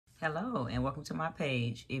Hello and welcome to my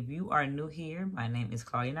page. If you are new here, my name is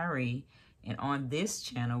Claudia Nyree, and on this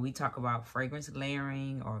channel we talk about fragrance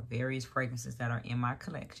layering or various fragrances that are in my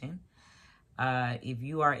collection. If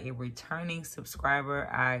you are a returning subscriber,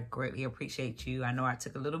 I greatly appreciate you. I know I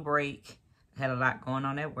took a little break. I had a lot going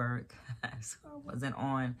on at work, so I wasn't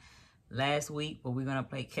on last week, but we're going to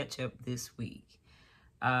play catch up this week.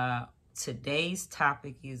 Today's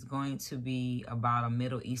topic is going to be about a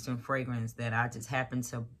Middle Eastern fragrance that I just happened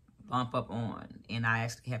to bump up on, and I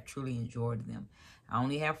actually have truly enjoyed them. I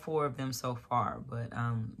only have 4 of them so far, but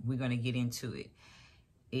we're going to get into it.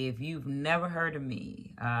 If you've never heard of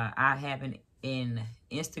me, I have an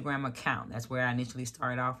Instagram account. That's where I initially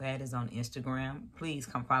started off at, is on Instagram. Please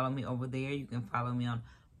come follow me over there. You can follow me on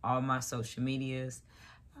all my social medias.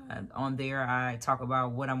 On there, I talk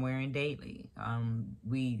about what I'm wearing daily.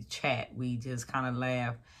 We chat. We just kind of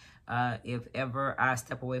laugh. If ever I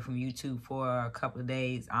step away from YouTube for a couple of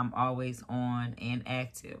days, I'm always on and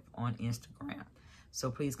active on Instagram. So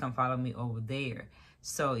please come follow me over there.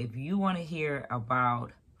 So if you want to hear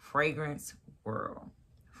about Fragrance World,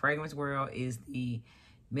 Fragrance World is the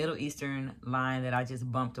Middle Eastern line that I just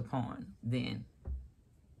bumped upon, then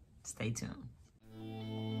stay tuned.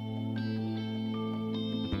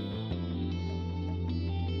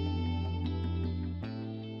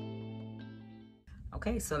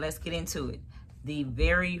 Okay, so let's get into it. The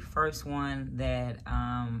very first one that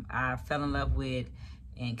I fell in love with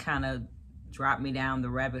and kind of dropped me down the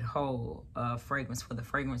rabbit hole of fragrance for the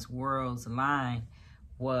Fragrance World's line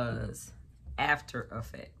was After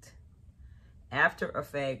Effect. After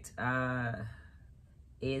Effect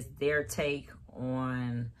is their take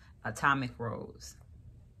on Atomic Rose.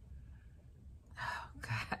 Oh,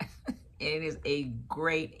 God. It is a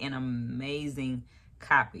great and amazing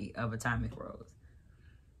copy of Atomic Rose.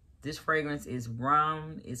 This fragrance is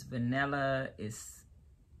rum, it's vanilla, it's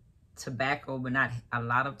tobacco, but not a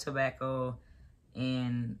lot of tobacco,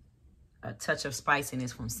 and a touch of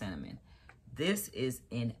spiciness from cinnamon. This is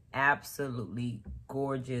an absolutely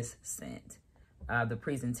gorgeous scent. The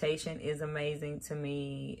presentation is amazing to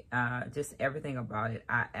me. Just everything about it,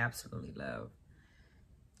 I absolutely love.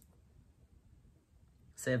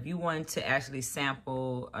 So if you want to actually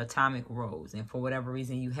sample Atomic Rose, and for whatever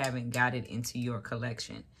reason you haven't got it into your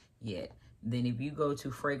collection yet, then if you go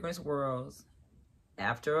to Fragrance World's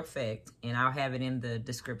After Effect, and I'll have it in the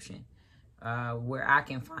description where I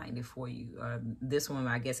can find it for you. This one,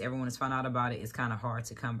 I guess everyone has found out about it. It's kind of hard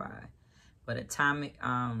to come by, but Atomic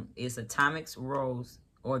is Atomic's Rose,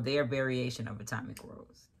 or their variation of Atomic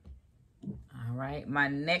Rose. All right, my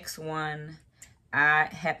next one, I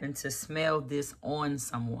happen to smell this on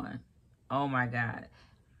someone. Oh my God.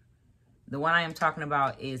 The one I am talking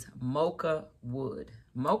about is Mocha Wood.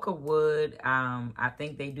 Mocha Wood, I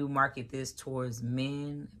think they do market this towards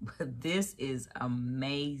men, but this is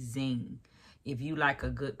amazing if you like a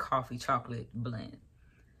good coffee chocolate blend.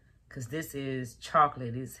 Because this is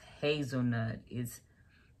chocolate, it's hazelnut, it's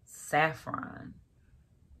saffron,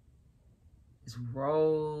 it's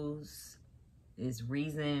rose, it's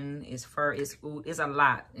resin, it's fir, it's oud. It's a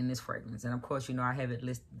lot in this fragrance. And of course, you know, I have it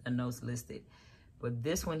listed, the notes listed. But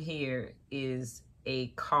this one here is a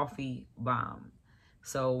coffee bomb.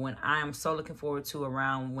 So when I'm so looking forward to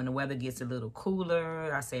around when the weather gets a little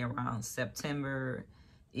cooler, I say around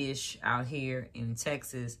September-ish out here in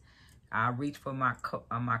Texas, I reach for my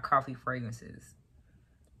coffee fragrances.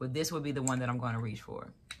 But this would be the one that I'm going to reach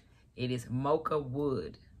for. It is Mocha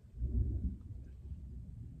Wood.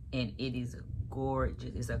 And it is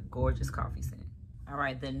gorgeous. It's a gorgeous coffee scent. All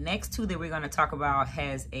right, the next 2 that we're going to talk about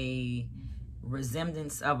has a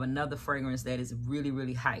resemblance of another fragrance that is really,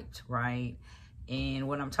 really hyped, right? And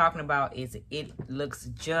what I'm talking about is it looks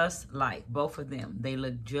just like, both of them, they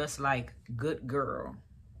look just like Good Girl.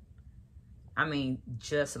 I mean,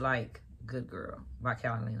 just like Good Girl by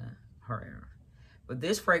Carolina Herrera. But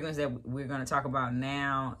this fragrance that we're going to talk about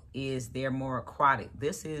now is their more aquatic.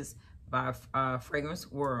 This is by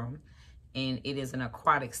Fragrance World, and it is an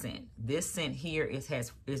aquatic scent. This scent here is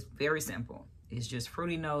very simple. It's just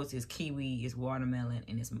fruity notes, it's kiwi, it's watermelon,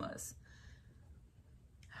 and it's musk.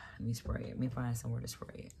 Let me spray it. Let me find somewhere to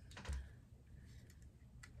spray it.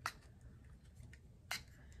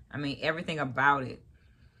 I mean, everything about it,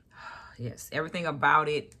 yes, everything about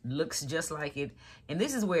it looks just like it. And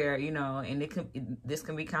this is where, you know, and this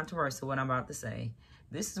can be controversial, what I'm about to say.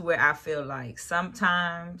 This is where I feel like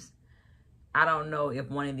sometimes, I don't know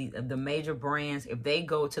if one of the major brands, if they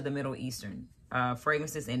go to the Middle Eastern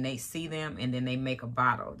fragrances and they see them and then they make a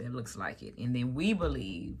bottle that looks like it. And then we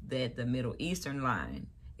believe that the Middle Eastern line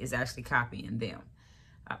is actually copying them.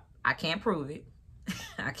 I can't prove it.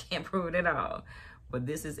 I can't prove it at all. But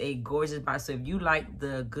this is a gorgeous bottle. So if you like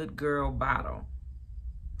the Good Girl bottle,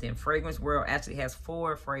 then Fragrance World actually has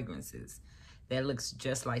 4 fragrances that looks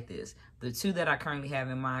just like this. The 2 that I currently have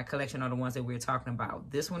in my collection are the ones that we're talking about.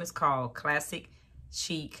 This one is called Classic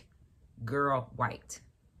Chic Girl White.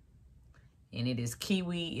 And it is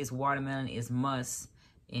kiwi, it's watermelon, it's musk,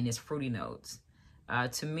 and it's fruity notes.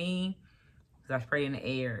 To me, as I spray it in the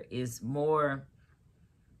air, it is more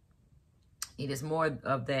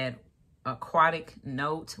of that aquatic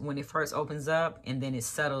note when it first opens up, and then it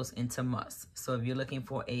settles into musk. So if you're looking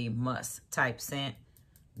for a musk type scent,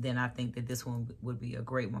 then I think that this one would be a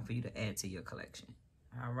great one for you to add to your collection.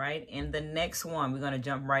 All right, and the next one, we're gonna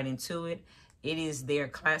jump right into it. It is their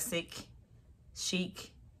Classic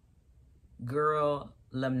Chic Girl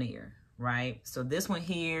Amir, right? So this one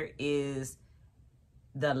here is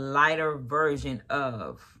the lighter version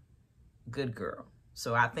of Good Girl.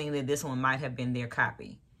 So I think that this one might have been their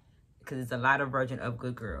copy, because it's a lighter version of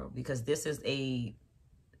Good Girl, because this is a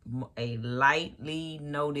lightly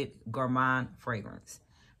noted gourmand fragrance.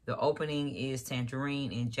 The opening is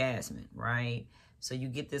tangerine and jasmine, right? So you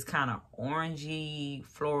get this kind of orangey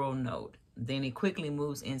floral note. Then it quickly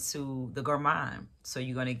moves into the gourmand. So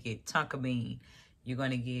you're going to get tonka bean. You're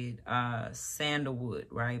going to get sandalwood,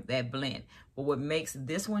 right? That blend. But what makes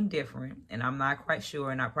this one different, and I'm not quite sure,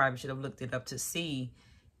 and I probably should have looked it up to see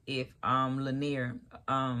if Lanier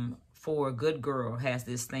for Good Girl has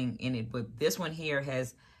this thing in it. But this one here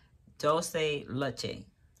has dulce leche,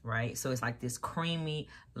 right? So it's like this creamy,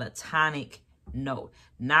 latonic note.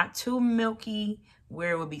 Not too milky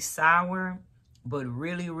where it would be sour, but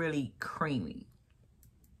really, really creamy.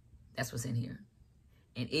 That's what's in here.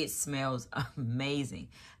 And it smells amazing.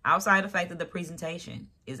 Outside the fact that the presentation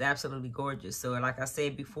is absolutely gorgeous. So like I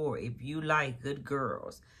said before, if you like Good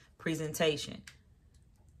Girl's presentation,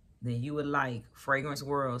 then you would like Fragrance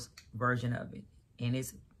World's version of it. And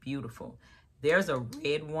it's beautiful. There's a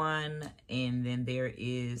red one, and then there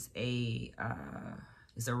is a,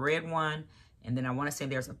 it's a red one, and then I want to say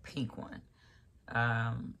there's a pink one.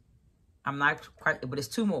 I'm not quite, but it's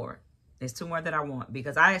 2 more. There's 2 more that I want,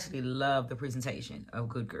 because I actually love the presentation of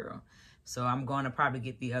Good Girl. So I'm going to probably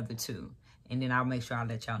get the other 2, and then I'll make sure I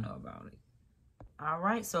let y'all know about it. All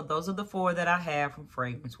right, so those are the 4 that I have from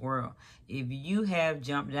Fragrance World. If you have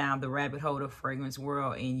jumped down the rabbit hole of Fragrance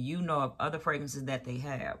World and you know of other fragrances that they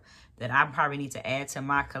have that I probably need to add to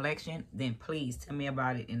my collection, then please tell me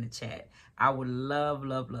about it in the chat. I would love,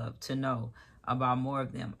 love, love to know about more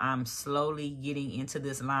of them. I'm slowly getting into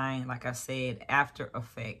this line. Like I said, After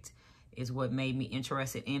Effect is what made me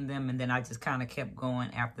interested in them, and then I just kind of kept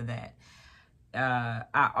going after that.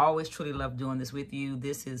 I always truly love doing this with you.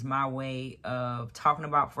 This is my way of talking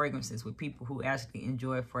about fragrances with people who actually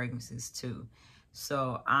enjoy fragrances too.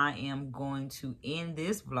 So I am going to end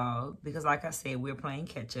this vlog because, like I said, we're playing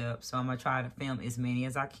catch up. So I'm going to try to film as many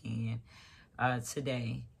as I can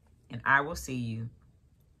today. And I will see you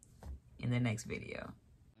in the next video.